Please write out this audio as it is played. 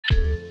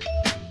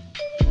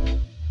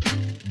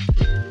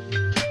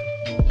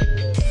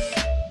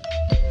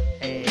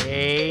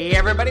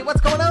everybody,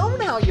 what's going on?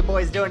 How you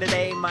boys doing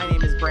today? My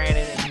name is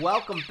Brandon, and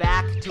welcome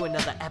back to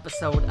another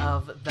episode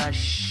of the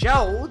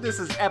show. This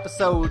is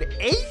episode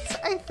 8,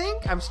 I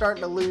think. I'm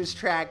starting to lose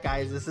track,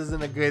 guys. This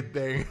isn't a good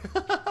thing.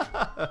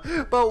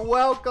 But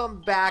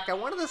welcome back. I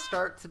wanted to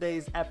start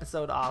today's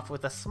episode off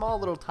with a small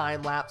little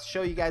time lapse,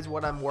 show you guys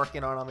what I'm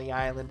working on the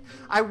island.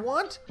 I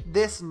want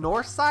this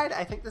north side,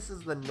 I think this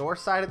is the north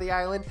side of the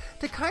island,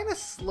 to kind of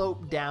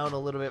slope down a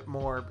little bit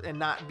more and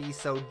not be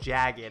so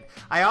jagged.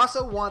 I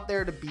also want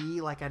there to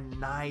be like a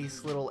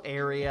nice little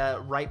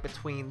area right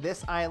between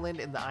this island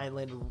and the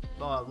island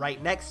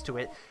right next to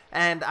it,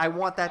 and I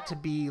want that to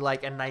be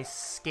like a nice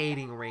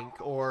skating rink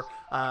or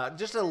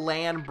just a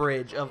land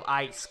bridge of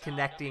ice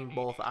connecting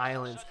both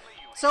islands.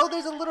 So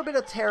there's a little bit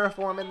of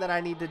terraforming that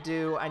I need to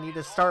do. I need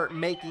to start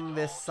making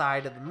this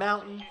side of the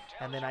mountain,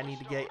 and then I need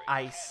to get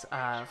ice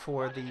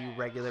for the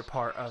regular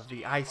part of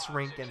the ice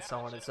rink and so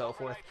on and so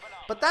forth.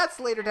 But that's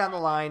later down the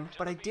line.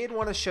 But I did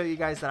want to show you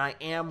guys that I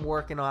am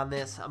working on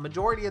this. A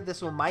majority of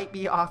this might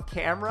be off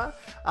camera,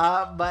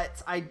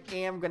 but I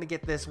am going to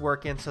get this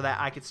working so that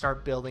I can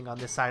start building on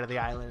this side of the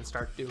island and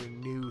start doing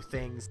new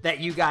things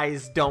that you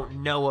guys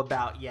don't know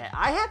about yet.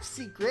 I have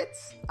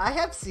secrets,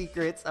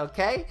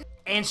 okay?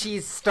 And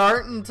she's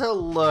starting to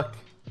look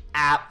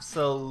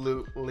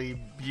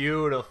absolutely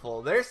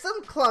beautiful. There's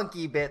some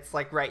clunky bits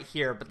like right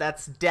here, but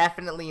that's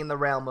definitely in the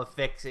realm of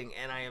fixing,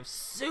 and I am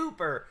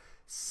super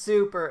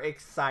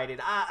excited.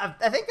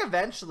 I think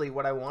eventually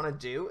what I want to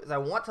do is I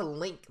want to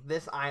link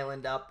this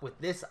island up with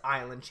this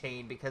island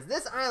chain, because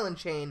this island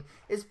chain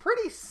is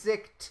pretty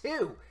sick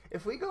too.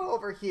 If we go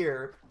over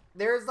here,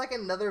 there's like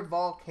another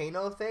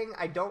volcano thing.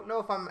 I don't know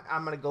if I'm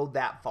gonna go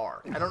that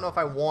far. I don't know if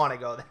I want to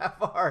go that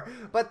far,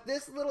 but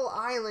this little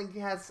island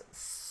has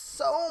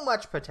so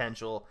much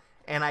potential,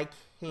 and I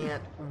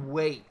can't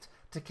wait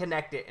to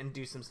connect it and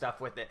do some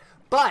stuff with it.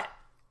 But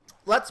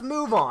let's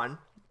move on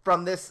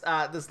from this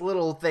this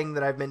little thing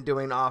that I've been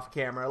doing off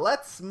camera.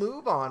 Let's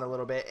move on a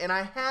little bit, and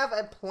I have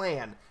a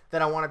plan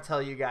that I want to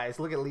tell you guys.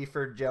 Look at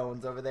Leaford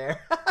Jones over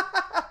there.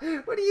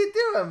 What are you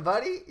doing,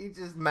 buddy? He's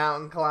just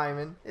mountain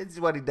climbing. It's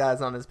what he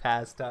does on his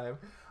pastime.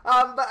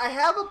 But I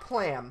have a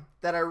plan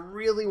that I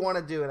really want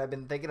to do, and I've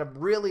been thinking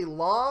of really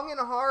long and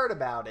hard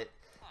about it.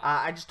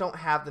 I just don't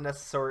have the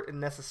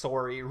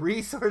necessary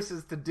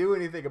resources to do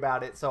anything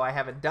about it, so I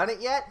haven't done it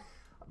yet,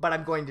 but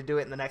I'm going to do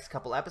it in the next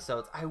couple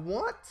episodes. I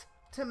want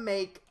to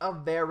make a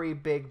very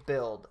big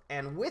build,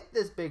 and with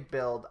this big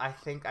build, I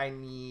think I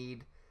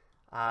need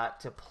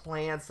to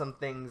plan some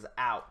things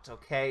out,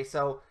 okay?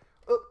 So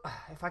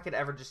if I could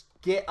ever just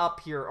get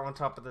up here on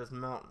top of this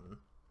mountain.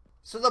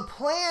 So the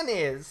plan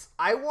is,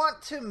 I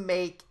want to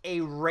make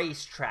a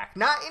racetrack.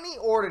 Not any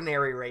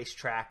ordinary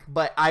racetrack,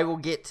 but I will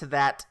get to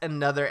that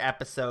another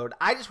episode.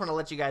 I just want to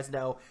let you guys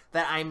know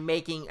that I'm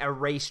making a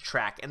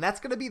racetrack, and that's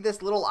going to be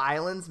this little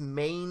island's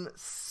main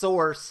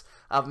source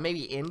of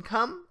maybe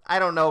income. I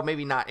don't know,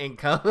 maybe not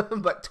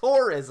income, but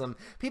tourism.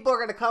 People are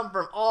going to come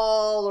from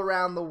all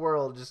around the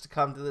world just to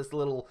come to this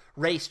little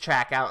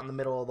racetrack out in the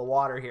middle of the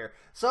water here.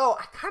 So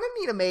I kind of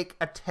need to make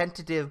a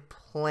tentative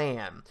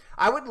plan.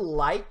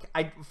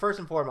 First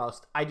and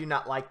foremost, I do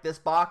not like this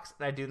box,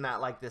 and I do not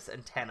like this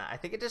antenna. I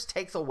think it just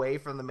takes away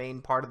from the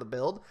main part of the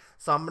build,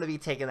 so I'm going to be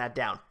taking that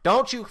down.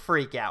 Don't you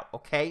freak out,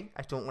 okay?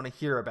 I don't want to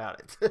hear about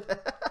it. But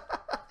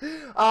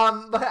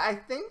I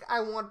think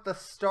I want the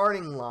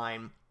starting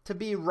line to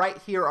be right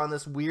here on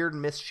this weird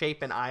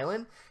misshapen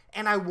island,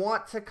 and I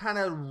want to kind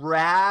of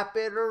wrap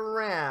it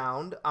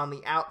around on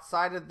the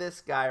outside of this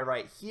guy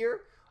right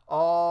here,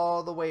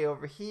 all the way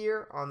over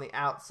here on the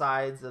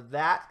outsides of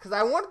that, because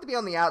I want it to be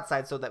on the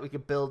outside so that we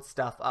could build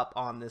stuff up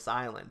on this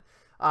island,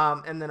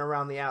 and then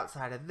around the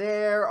outside of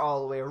there,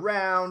 all the way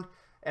around,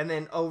 and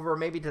then over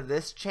maybe to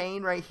this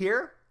chain right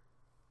here.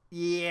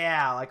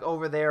 Yeah, like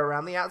over there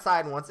around the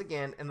outside once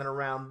again, and then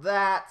around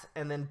that,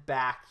 and then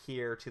back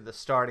here to the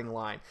starting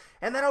line.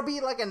 And that'll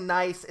be like a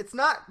nice, it's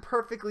not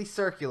perfectly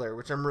circular,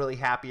 which I'm really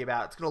happy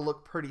about. It's going to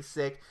look pretty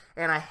sick,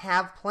 and I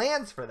have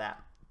plans for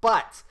that.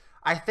 But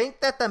I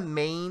think that the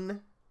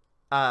main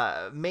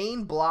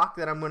block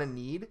that I'm going to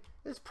need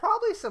is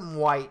probably some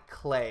white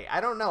clay.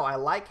 I don't know. I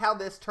like how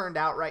this turned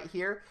out right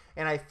here,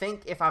 and I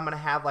think if I'm going to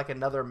have like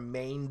another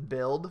main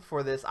build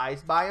for this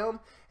ice biome,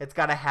 it's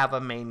got to have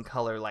a main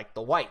color like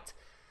the white.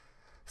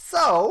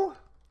 So,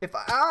 that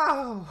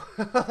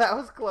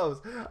was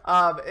close.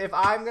 If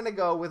I'm going to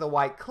go with a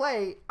white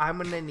clay, I'm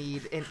going to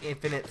need an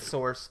infinite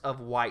source of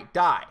white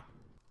dye.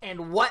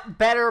 And what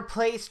better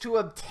place to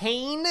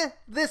obtain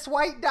this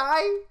white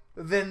dye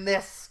than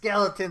this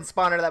skeleton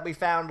spawner that we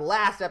found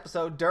last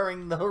episode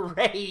during the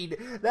raid.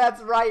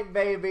 That's right,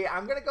 baby.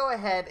 I'm going to go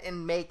ahead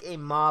and make a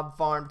mob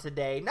farm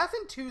today.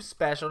 Nothing too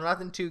special,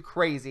 nothing too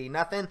crazy,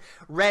 nothing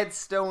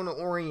redstone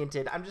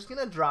oriented. I'm just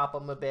going to drop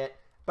them a bit.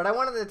 But I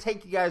wanted to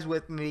take you guys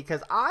with me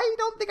because I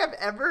don't think I've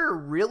ever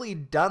really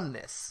done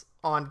this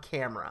on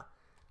camera.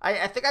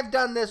 I think I've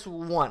done this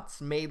once,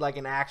 made like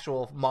an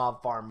actual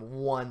mob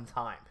farm one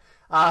time.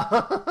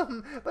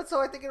 But so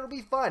I think it'll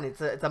be fun.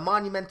 It's a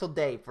monumental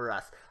day for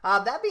us.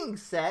 That being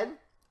said,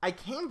 I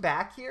came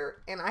back here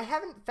and I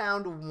haven't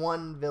found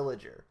one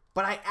villager.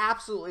 But I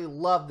absolutely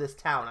love this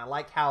town. I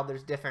like how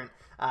there's different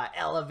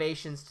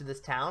elevations to this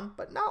town,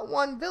 but not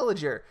one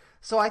villager.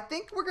 So I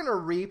think we're going to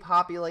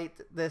repopulate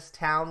this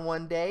town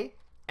one day.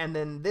 And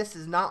then this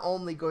is not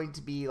only going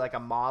to be like a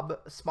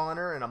mob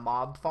spawner and a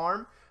mob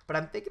farm, but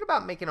I'm thinking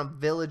about making a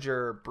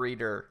villager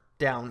breeder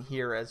down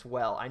here as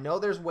well. I know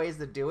there's ways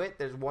to do it.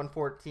 There's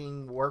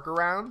 114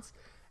 workarounds,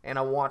 and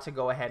I want to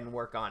go ahead and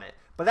work on it.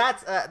 But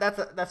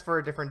that's for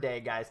a different day,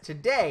 guys.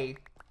 Today,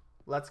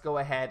 let's go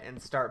ahead and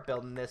start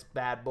building this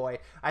bad boy.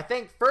 I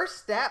think first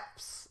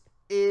steps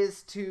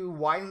is to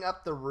widen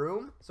up the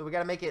room. So we got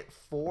to make it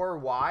 4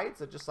 wide,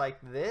 so just like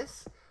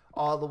this,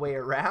 all the way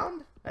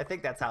around. I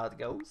think that's how it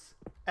goes.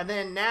 And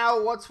then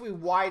now, once we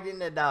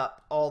widen it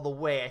up all the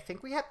way, I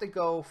think we have to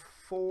go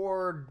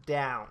 4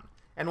 down.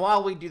 And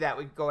while we do that,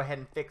 we go ahead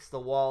and fix the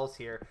walls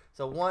here.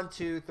 So 1,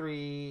 2,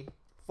 3,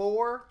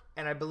 4.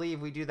 And I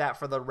believe we do that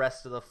for the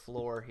rest of the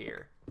floor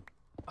here.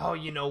 Oh,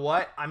 you know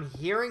what? I'm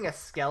hearing a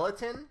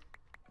skeleton.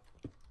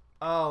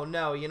 Oh,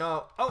 no, you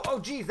know... Oh,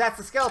 geez, that's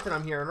the skeleton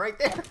I'm hearing right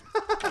there.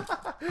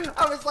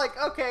 I was like,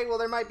 okay, well,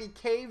 there might be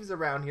caves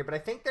around here, but I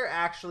think there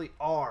actually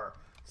are.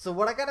 So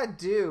what I gotta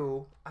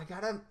do,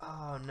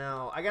 oh,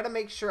 no. I gotta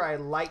make sure I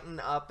lighten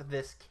up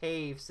this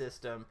cave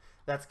system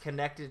that's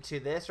connected to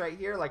this right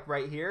here, like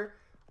right here.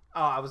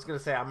 Oh, I was gonna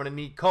say I'm gonna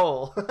need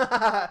coal.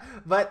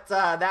 But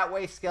that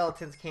way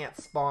skeletons can't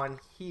spawn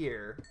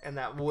here, and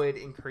that would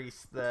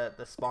increase the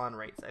spawn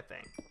rates, I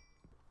think.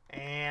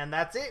 And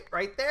that's it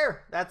right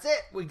there. That's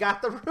it. We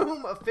got the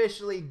room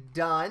officially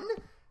done.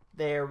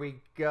 There we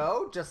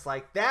go. Just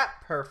like that.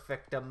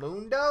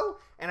 Perfectamundo.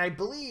 And I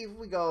believe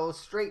we go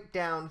straight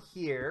down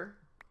here.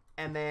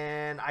 And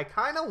then I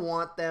kind of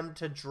want them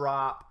to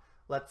drop.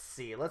 Let's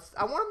see. I want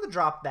them to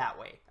drop that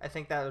way. I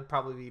think that would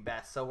probably be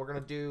best. So we're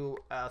going to do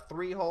a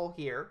 3-hole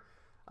here.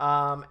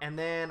 And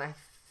then I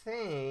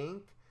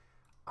think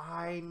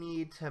I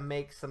need to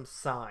make some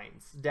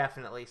signs,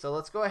 definitely. So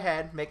let's go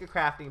ahead, make a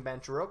crafting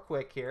bench real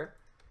quick here.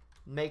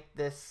 Make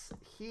this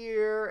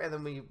here, and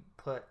then we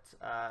put,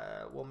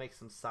 we'll make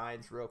some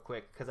signs real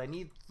quick, because I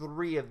need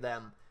 3 of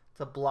them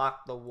to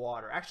block the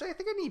water. Actually, I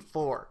think I need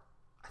 4.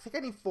 I think I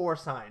need 4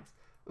 signs.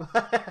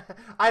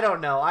 I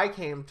don't know. I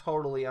came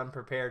totally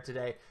unprepared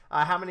today.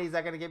 How many is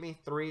that going to give me?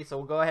 3. So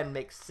we'll go ahead and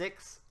make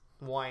 6.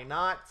 Why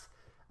not?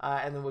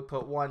 And then we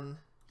put 1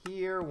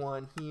 here,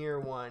 1 here,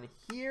 1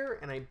 here,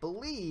 and I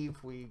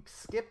believe we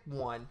skip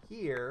 1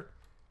 here,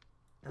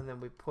 and then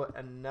we put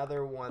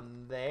another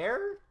 1 there,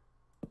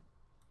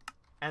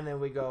 and then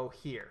we go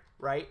here,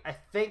 right?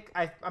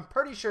 I'm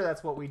pretty sure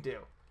that's what we do,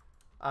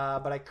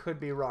 but I could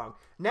be wrong.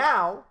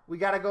 Now we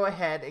got to go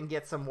ahead and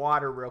get some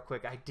water real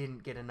quick. I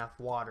didn't get enough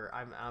water.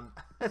 I'm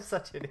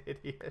such an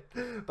idiot.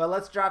 But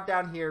let's drop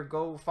down here.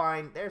 Go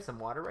find. There's some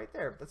water right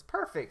there. That's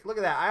perfect. Look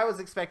at that. I was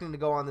expecting to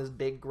go on this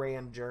big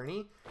grand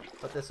journey,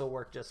 but this will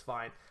work just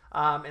fine.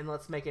 And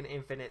let's make an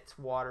infinite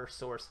water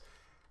source.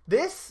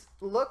 This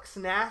looks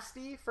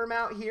nasty from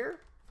out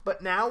here,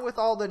 but now with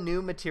all the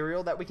new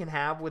material that we can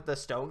have with the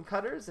stone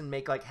cutters and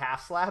make like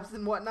half slabs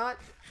and whatnot,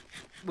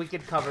 we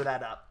could cover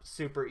that up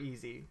super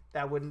easy.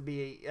 That wouldn't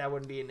be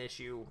an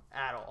issue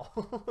at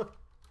all.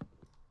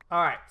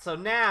 All right, so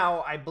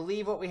now I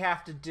believe what we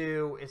have to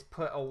do is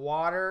put a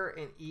water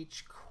in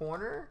each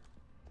corner.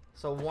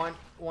 So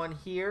one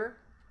here.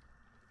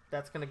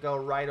 That's gonna go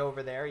right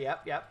over there.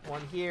 Yep.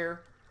 1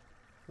 here,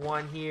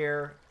 1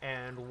 here,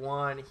 and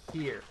 1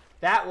 here.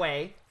 That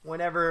way,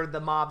 whenever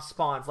the mob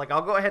spawns, like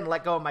I'll go ahead and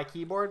let go of my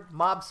keyboard.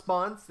 Mob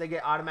spawns, they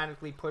get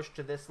automatically pushed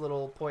to this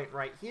little point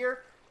right here,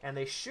 and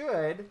they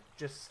should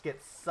just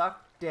get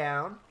sucked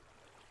down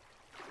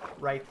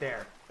right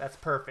there. That's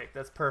perfect.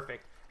 That's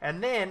perfect.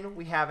 And then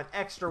we have an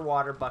extra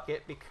water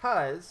bucket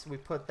because we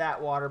put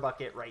that water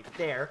bucket right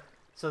there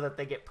so that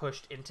they get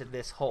pushed into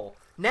this hole.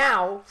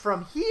 Now,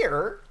 from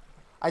here,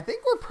 I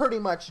think we're pretty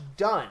much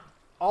done.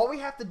 All we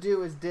have to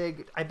do is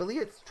dig, I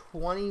believe it's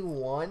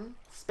 21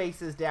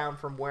 spaces down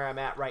from where I'm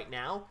at right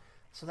now.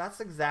 So that's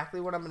exactly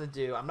what I'm going to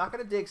do. I'm not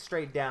going to dig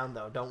straight down,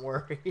 though. Don't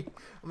worry.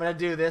 I'm going to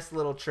do this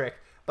little trick.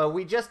 But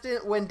we just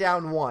went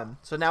down 1.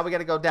 So now we got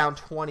to go down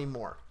 20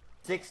 more.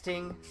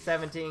 16,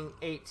 17,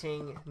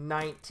 18,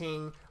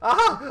 19.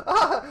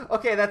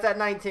 Okay, that's at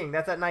 19.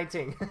 That's at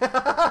 19.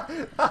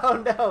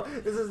 Oh, no.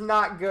 This is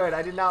not good.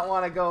 I did not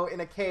want to go in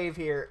a cave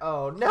here.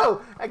 Oh,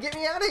 no. Get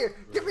me out of here.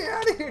 Get me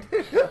out of here,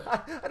 dude.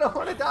 I don't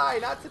want to die.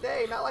 Not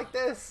today. Not like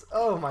this.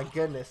 Oh, my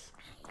goodness.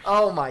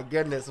 Oh, my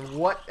goodness.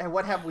 What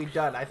have we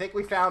done? I think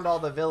we found all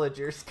the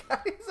villagers, guys.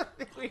 I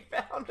think we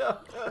found them.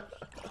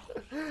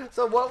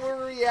 So what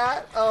were we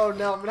at? Oh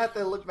no, I'm gonna have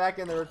to look back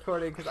in the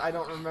recording because I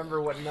don't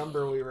remember what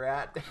number we were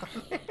at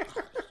down there.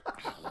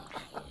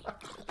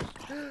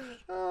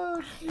 Oh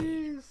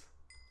jeez.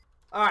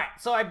 Alright,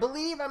 so I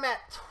believe I'm at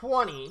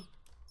 20,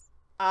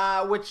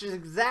 which is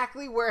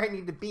exactly where I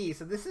need to be.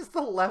 So this is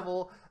the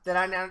level that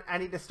I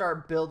need to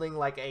start building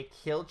like a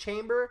kill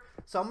chamber.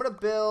 So I'm gonna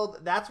build,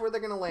 that's where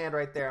they're gonna land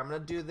right there. I'm gonna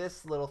do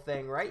this little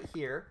thing right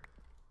here.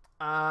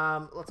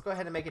 Let's go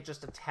ahead and make it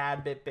just a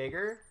tad bit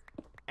bigger.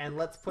 And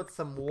let's put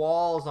some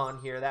walls on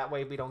here. That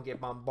way we don't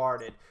get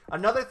bombarded.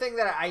 Another thing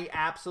that I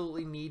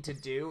absolutely need to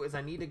do is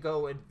I need to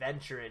go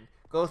adventuring.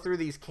 Go through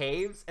these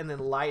caves and then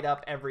light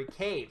up every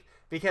cave.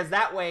 Because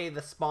that way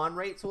the spawn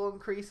rates will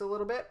increase a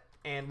little bit.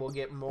 And we'll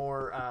get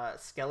more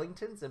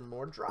skeletons and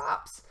more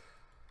drops.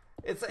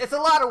 It's a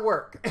lot of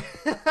work.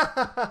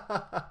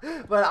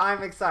 But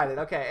I'm excited.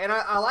 Okay, and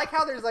I like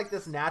how there's like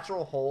this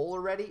natural hole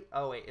already.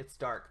 Oh wait, it's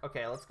dark.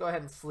 Okay, let's go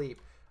ahead and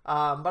sleep.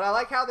 But I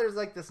like how there's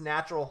like this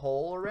natural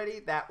hole already.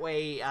 That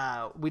way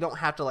we don't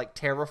have to like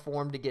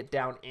terraform to get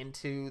down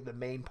into the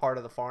main part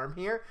of the farm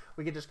here.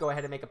 We can just go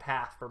ahead and make a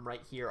path from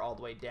right here all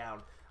the way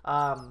down.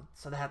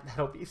 So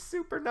that'll be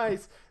super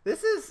nice.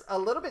 This is a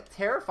little bit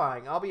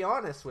terrifying, I'll be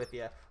honest with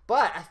you.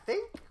 But I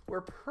think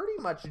we're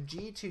pretty much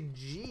G to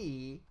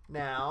G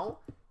now.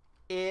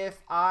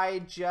 If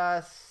I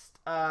just,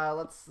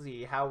 let's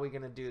see, how are we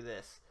going to do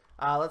this?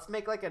 Let's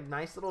make like a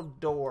nice little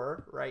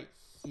door right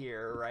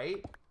here,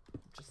 right?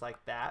 Just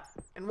like that.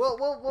 And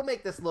we'll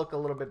make this look a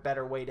little bit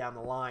better way down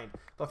the line.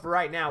 But for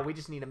right now, we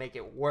just need to make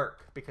it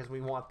work because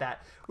we want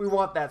that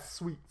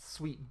sweet,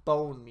 sweet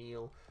bone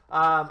meal.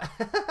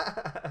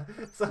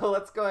 So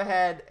let's go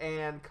ahead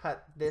and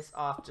cut this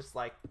off just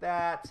like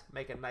that.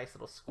 Make a nice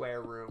little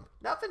square room.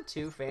 Nothing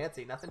too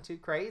fancy, nothing too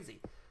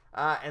crazy.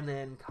 And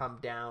then come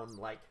down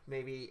like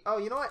maybe, oh,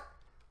 you know what?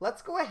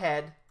 Let's go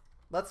ahead.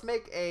 Let's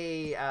make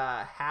a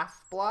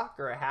half block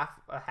or a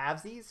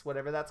halvesies,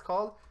 whatever that's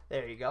called.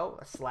 There you go.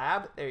 A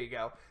slab. There you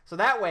go. So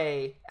that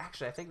way,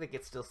 actually, I think they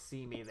can still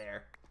see me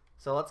there.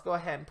 So let's go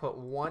ahead and put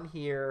one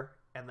here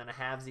and then a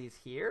halvesies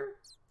here.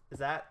 Is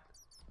that?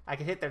 I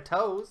can hit their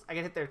toes. I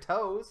can hit their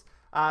toes.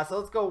 So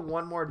let's go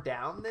one more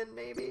down then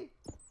maybe.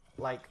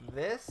 Like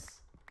this.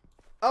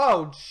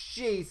 Oh,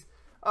 jeez.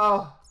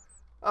 Oh.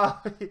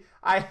 Oh,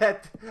 I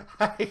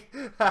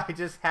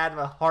just had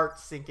a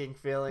heart-sinking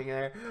feeling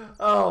there.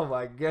 Oh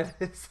my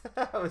goodness,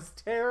 that was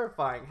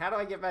terrifying. How do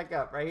I get back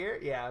up? Right here?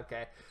 Yeah,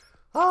 okay.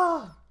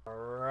 Oh, all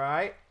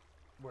right,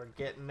 we're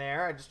getting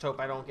there. I just hope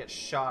I don't get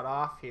shot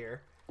off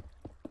here.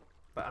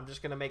 But I'm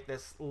just gonna make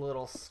this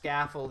little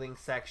scaffolding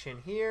section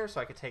here so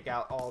I can take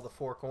out all the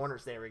four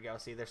corners. There we go.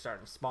 See, they're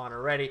starting to spawn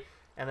already.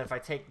 And then if I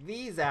take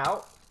these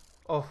out,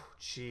 oh,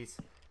 jeez.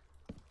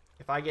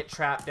 If I get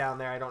trapped down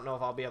there, I don't know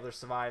if I'll be able to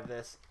survive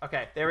this.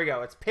 Okay, there we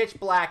go. It's pitch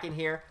black in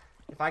here.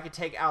 If I could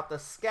take out the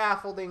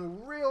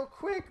scaffolding real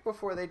quick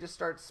before they just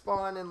start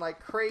spawning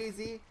like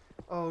crazy.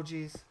 Oh,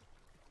 jeez.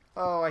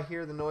 Oh, I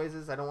hear the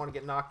noises. I don't want to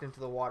get knocked into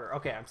the water.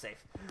 Okay, I'm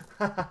safe.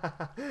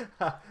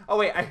 Oh,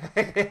 wait.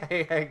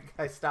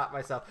 I stopped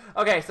myself.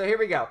 Okay, so here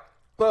we go.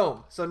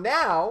 Boom. So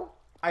now,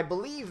 I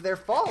believe they're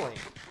falling.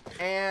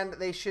 And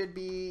they should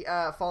be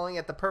falling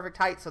at the perfect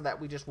height so that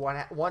we just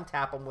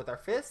one-tap them with our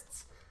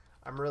fists.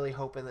 I'm really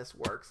hoping this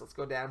works. Let's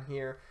go down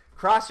here.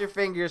 Cross your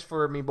fingers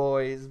for me,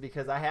 boys,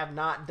 because I have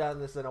not done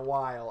this in a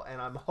while,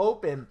 and I'm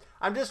hoping,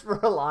 I'm just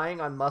relying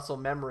on muscle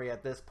memory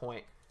at this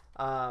point.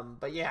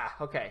 But yeah,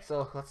 okay,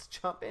 so let's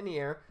jump in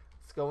here.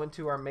 Let's go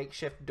into our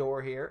makeshift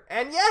door here.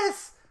 And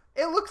yes,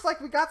 it looks like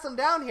we got some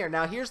down here.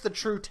 Now, here's the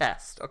true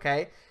test,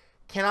 okay?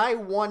 Can I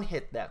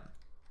one-hit them?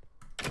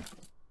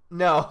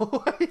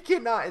 No, he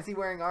cannot. Is he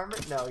wearing armor?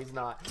 No, he's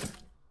not.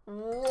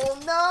 Well,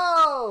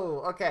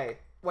 no! Okay.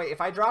 Wait,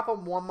 if I drop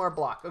them one more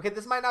block. Okay,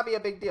 this might not be a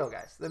big deal,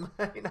 guys. This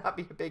might not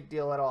be a big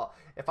deal at all.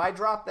 If I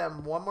drop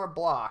them one more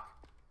block,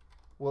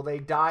 will they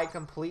die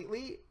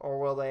completely? Or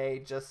will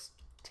they just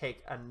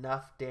take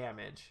enough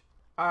damage?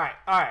 Alright,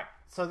 alright.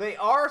 So they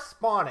are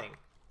spawning.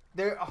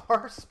 They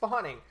are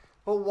spawning.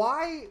 But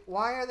why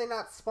are they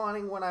not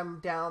spawning when I'm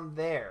down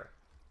there?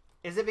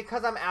 Is it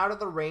because I'm out of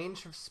the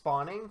range of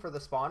spawning for the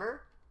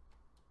spawner?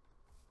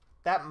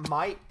 That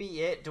might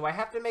be it. Do I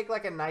have to make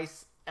like a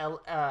nice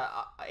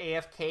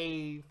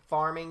AFK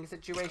farming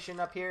situation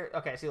up here?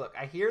 Okay, see, look,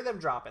 I hear them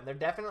dropping. They're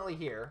definitely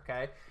here,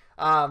 okay?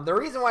 The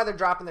reason why they're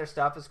dropping their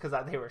stuff is because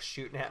they were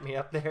shooting at me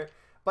up there.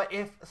 But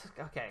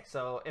okay,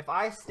 so if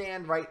I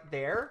stand right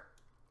there,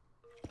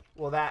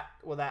 will that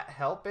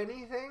help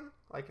anything?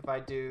 Like if I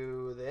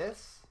do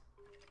this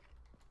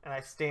and I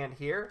stand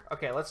here?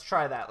 Okay, let's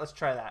try that. Let's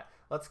try that.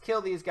 Let's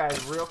kill these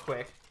guys real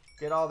quick.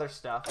 Get all their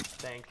stuff.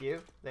 Thank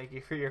you. Thank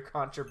you for your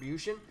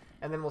contribution.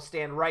 And then we'll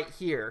stand right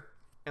here.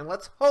 And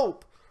let's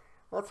hope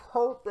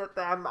that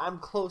I'm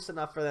close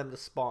enough for them to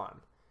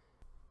spawn.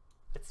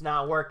 It's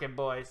not working,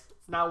 boys.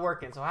 It's not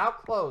working. So how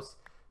close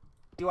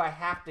do I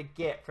have to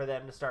get for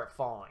them to start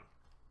falling?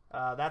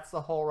 That's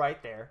the hole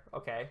right there.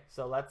 Okay,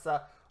 so let's...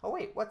 oh,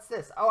 wait, what's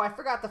this? Oh, I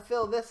forgot to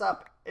fill this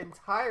up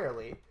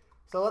entirely.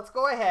 So let's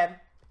go ahead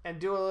and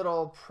do a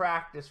little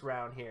practice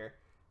round here.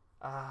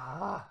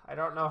 I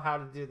don't know how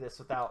to do this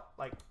without,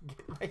 like,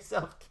 getting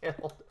myself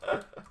killed.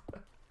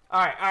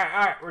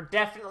 Alright, we're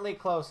definitely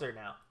closer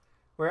now.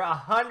 We're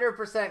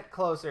 100%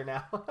 closer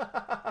now.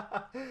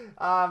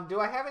 Do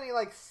I have any,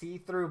 like,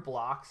 see-through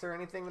blocks or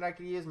anything that I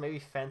could use? Maybe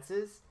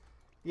fences?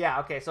 Yeah,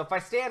 okay, so if I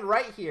stand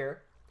right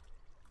here,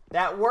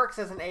 that works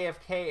as an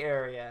AFK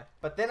area,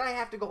 but then I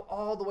have to go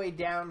all the way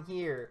down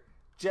here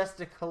just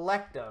to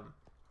collect them.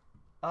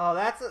 Oh,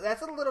 that's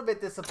a little bit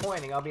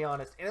disappointing, I'll be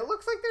honest. And it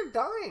looks like they're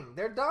dying.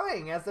 They're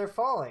dying as they're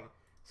falling.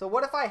 So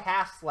what if I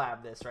half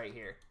slab this right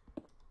here?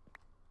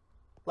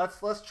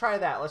 Let's try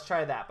that. Let's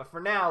try that. But for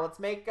now, let's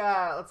make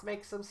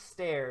some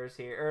stairs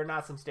here, or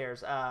not some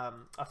stairs.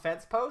 A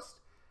fence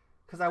post,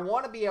 because I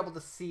want to be able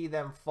to see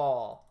them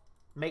fall.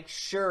 Make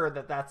sure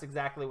that that's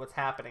exactly what's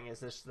happening. Is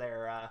this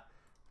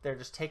they're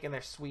just taking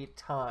their sweet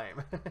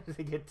time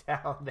to get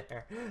down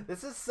there.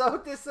 This is so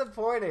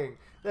disappointing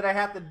that I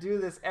have to do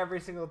this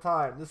every single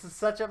time. This is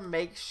such a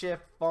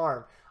makeshift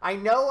farm. I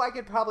know I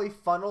could probably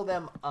funnel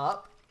them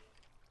up,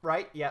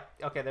 right? Yep.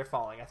 Okay, they're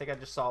falling. I think I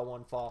just saw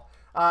one fall.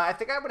 I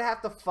think I would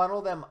have to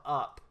funnel them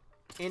up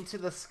into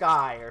the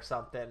sky or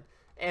something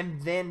and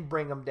then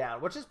bring them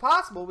down, which is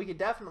possible. We could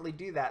definitely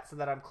do that so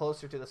that I'm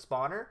closer to the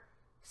spawner.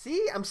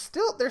 See,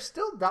 they're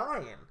still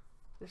dying.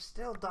 They're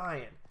still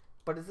dying.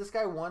 But is this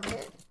guy one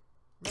hit?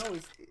 No,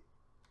 he's...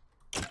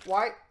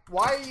 Why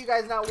are you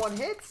guys not one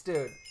hits,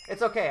 dude?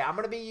 It's okay. I'm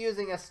going to be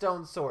using a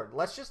stone sword.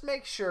 Let's just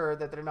make sure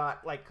that they're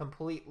not, like,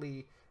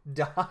 completely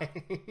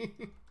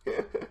dying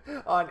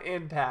on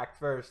impact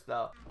first,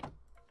 though.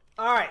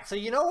 Alright, so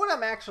you know what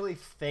I'm actually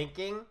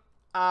thinking?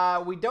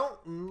 We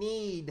don't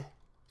need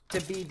to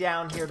be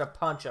down here to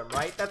punch them,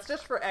 right? That's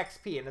just for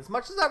XP. And as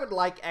much as I would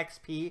like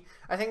XP,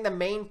 I think the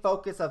main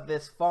focus of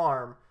this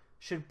farm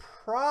should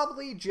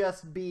probably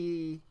just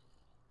be...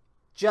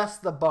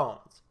 just the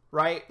bones,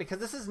 right? Because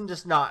this isn't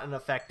just not an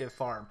effective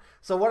farm.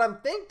 So what I'm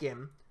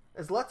thinking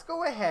is let's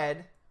go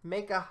ahead,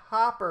 make a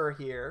hopper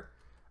here,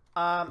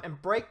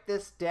 and break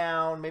this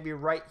down maybe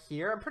right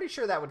here. I'm pretty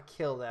sure that would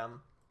kill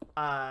them.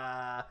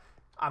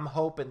 I'm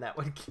hoping that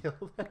would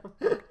kill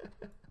them.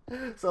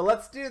 So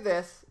let's do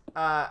this.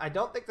 I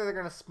don't think that they're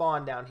gonna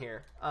spawn down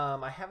here.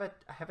 I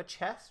have a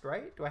chest,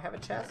 right? Do I have a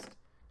chest?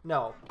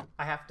 No,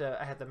 I have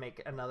to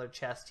make another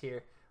chest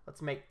here.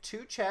 Let's make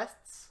 2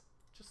 chests,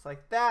 just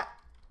like that.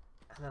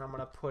 And then I'm going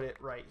to put it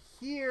right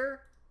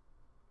here,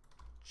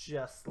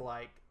 just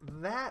like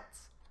that.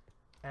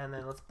 And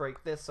then let's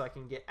break this so I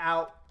can get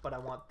out, but I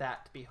want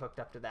that to be hooked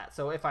up to that.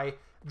 So if I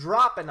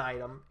drop an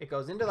item, it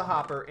goes into the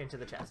hopper, into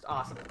the chest.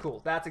 Awesome,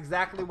 cool. That's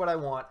exactly what I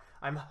want.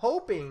 I'm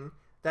hoping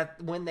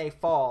that when they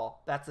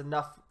fall, that's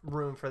enough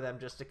room for them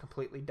just to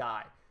completely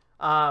die.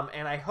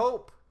 And I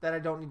hope that I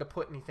don't need to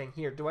put anything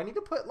here. Do I need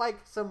to put like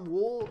some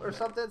wool or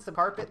something, some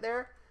carpet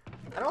there?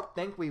 I don't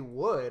think we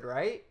would,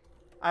 right?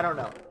 I don't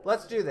know.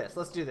 Let's do this.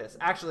 Let's do this.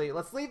 Actually,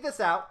 let's leave this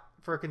out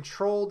for a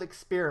controlled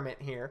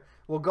experiment here.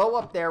 We'll go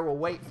up there. We'll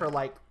wait for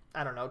like,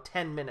 I don't know,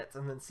 10 minutes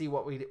and then see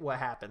what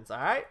happens. All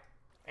right?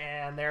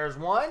 And there's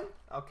one.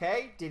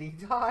 Okay. Did he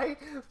die?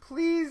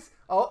 Please.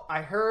 Oh,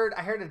 I heard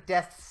a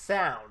death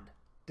sound.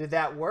 Did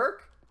that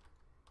work?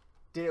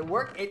 Did it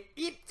work? It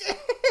did.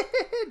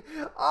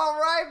 All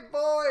right,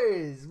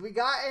 boys. We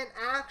got an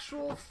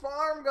actual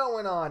farm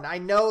going on. I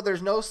know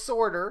there's no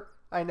sorter.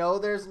 I know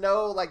there's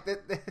no, like,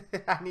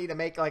 I need to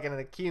make, like, an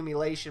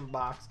accumulation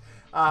box.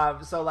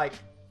 So, like,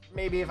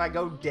 maybe if I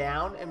go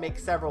down and make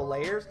several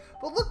layers.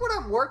 But look what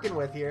I'm working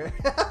with here.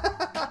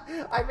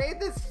 I made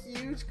this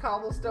huge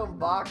cobblestone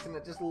box, and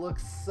it just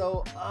looks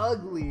so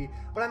ugly.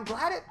 But I'm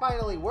glad it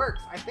finally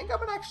works. I think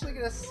I'm actually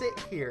going to sit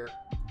here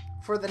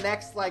for the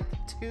next like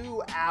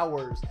 2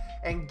 hours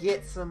and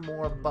get some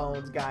more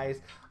bones, guys.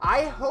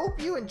 I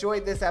hope you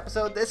enjoyed this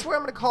episode. This is where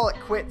I'm gonna call it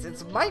quits.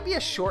 It might be a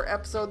short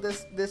episode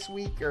this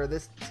week or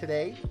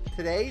today.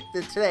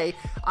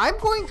 I'm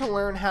going to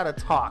learn how to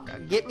talk.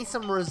 Get me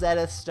some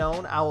Rosetta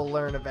Stone. I will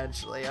learn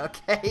eventually,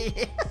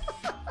 okay?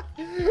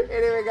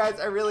 Anyway, guys,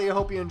 I really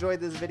hope you enjoyed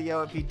this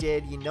video. If you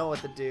did, you know what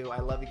to do.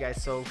 I love you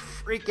guys so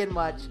freaking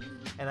much,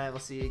 and I will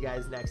see you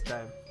guys next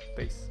time.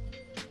 Peace.